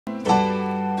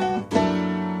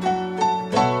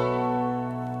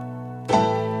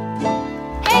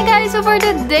guys! So for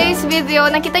today's video,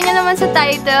 nakita niyo naman sa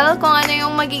title kung ano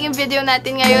yung magiging video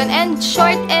natin ngayon. And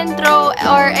short intro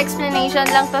or explanation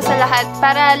lang to sa lahat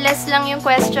para less lang yung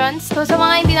questions. So sa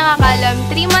mga hindi nakakalam,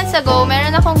 3 months ago,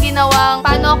 meron akong ginawang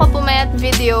paano ako pumayat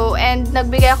video. And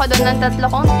nagbigay ako doon ng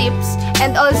 3 kong tips.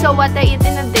 And also what I eat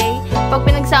in a day. Pag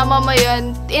pinagsama mo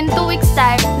yun, in 2 weeks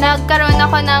time, nagkaroon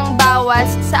ako ng bawas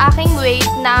sa aking weight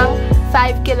ng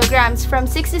 5 kilograms. From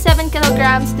 67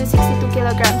 kilograms to 62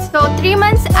 kilograms. So, 3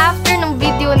 months after ng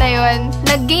video na yun,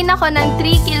 nag-gain ako ng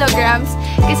 3 kilograms.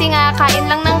 Kasi nga,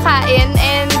 kain lang ng kain.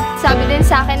 And sabi din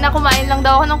sa akin na kumain lang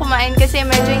daw ako ng kumain kasi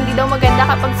medyo hindi daw maganda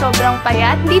kapag sobrang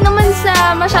payat. Hindi naman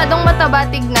sa masyadong mataba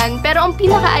tignan. Pero ang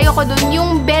pinakaayaw ko dun,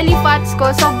 yung belly fats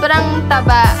ko, sobrang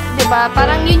taba. 'Di ba?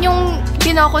 Parang yun yung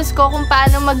kinokus ko kung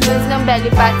paano mag-lose ng belly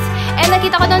fats. And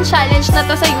nakita ko ng challenge na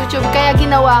to sa YouTube, kaya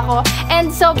ginawa ko. And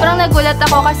sobrang nagulat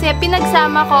ako kasi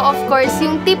pinagsama ko, of course,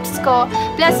 yung tips ko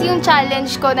plus yung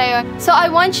challenge ko na yun. So I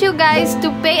want you guys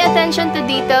to pay attention to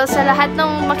details sa lahat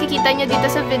ng makikita nyo dito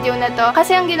sa video na to.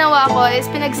 Kasi ang ginawa ko is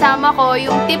pinagsama ko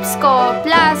yung tips ko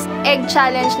plus egg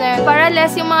challenge na yun. Para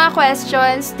less yung mga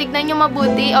questions, tignan nyo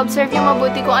mabuti, observe nyo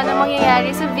mabuti kung ano mangyayari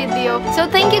sa video. So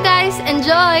thank you guys!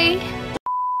 Enjoy!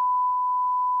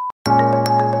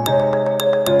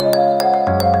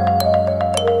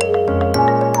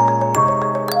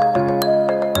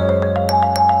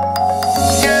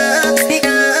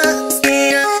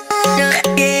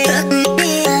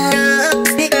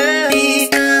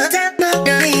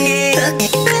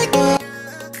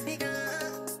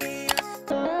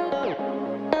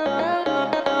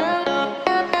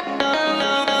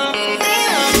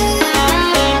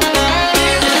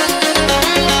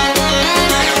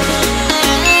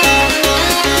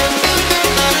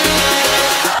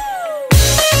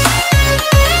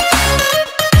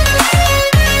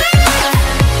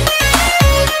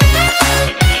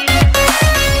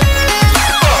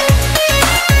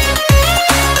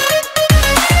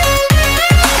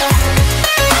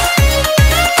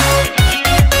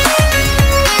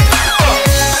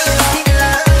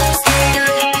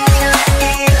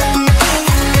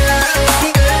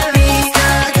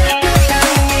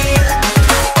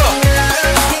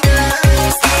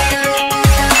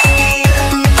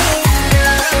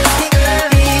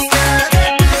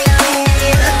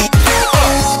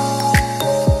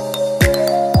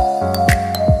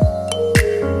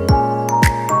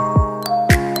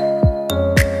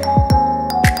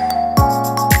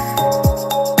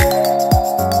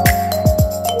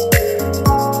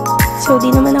 So, di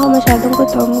naman ako masyadong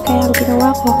gutom, kaya ang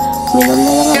ginawa ko, uminom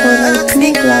na lang ako ng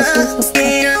 2 glasses of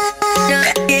coffee.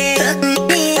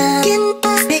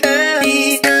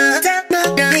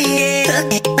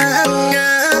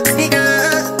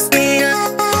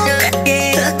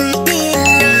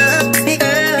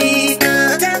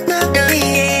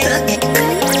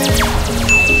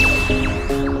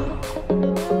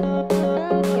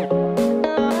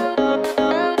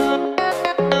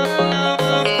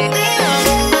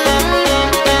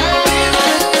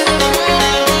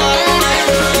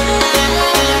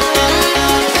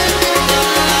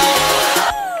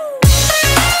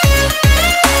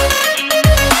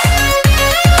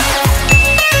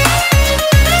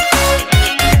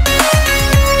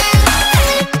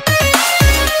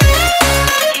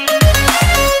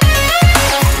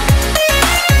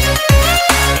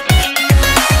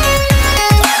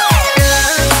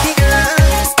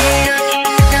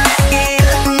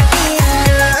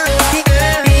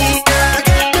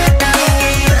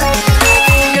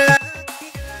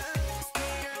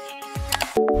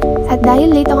 At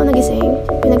dahil late ako nagising,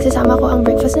 pinagsasama ko ang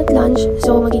breakfast at lunch,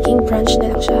 so magiging brunch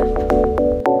na lang siya.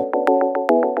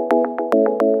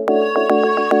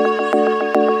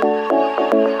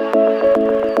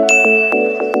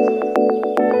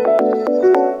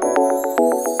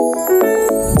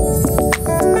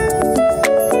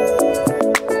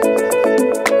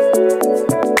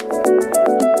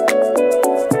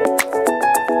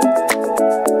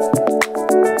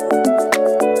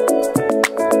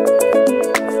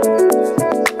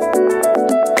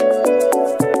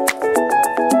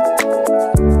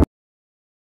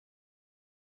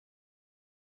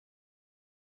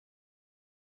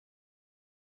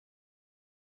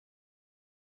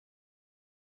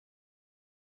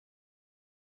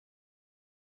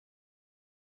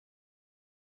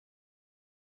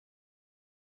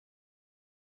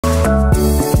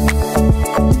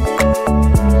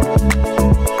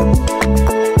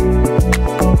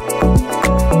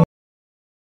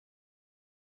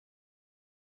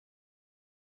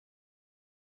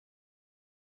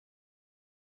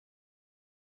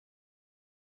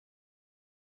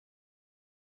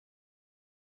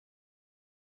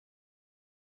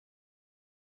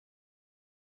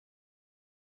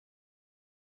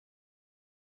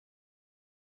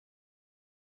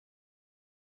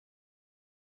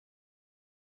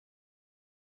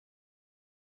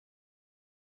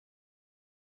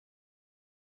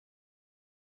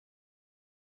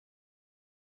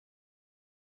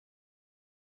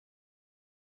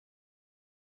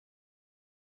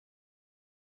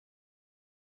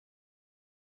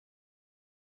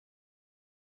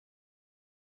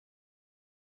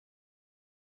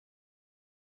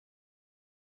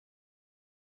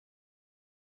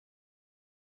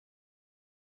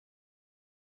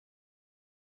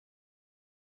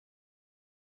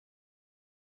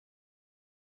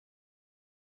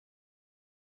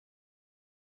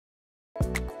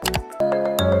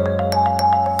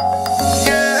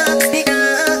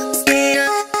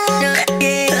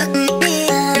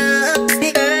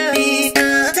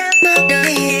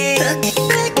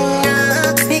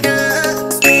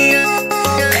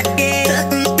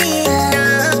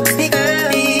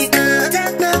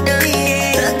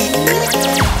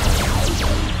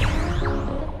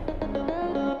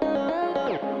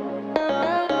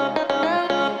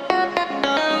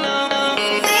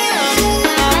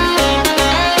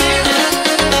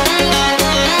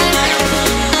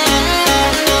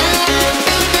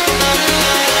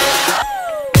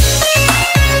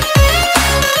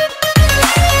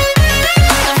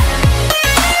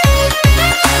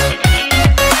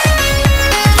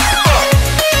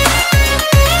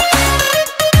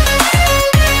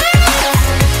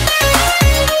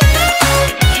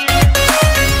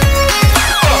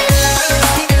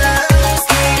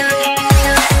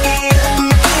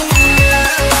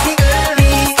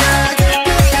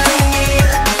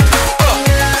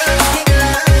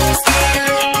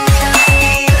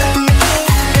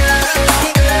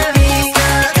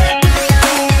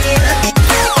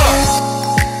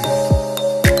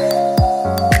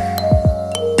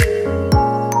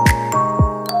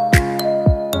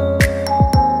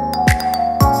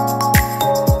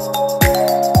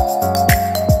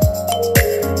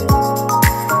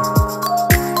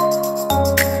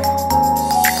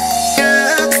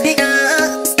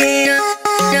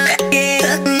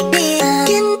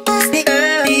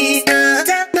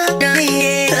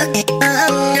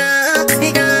 lang nga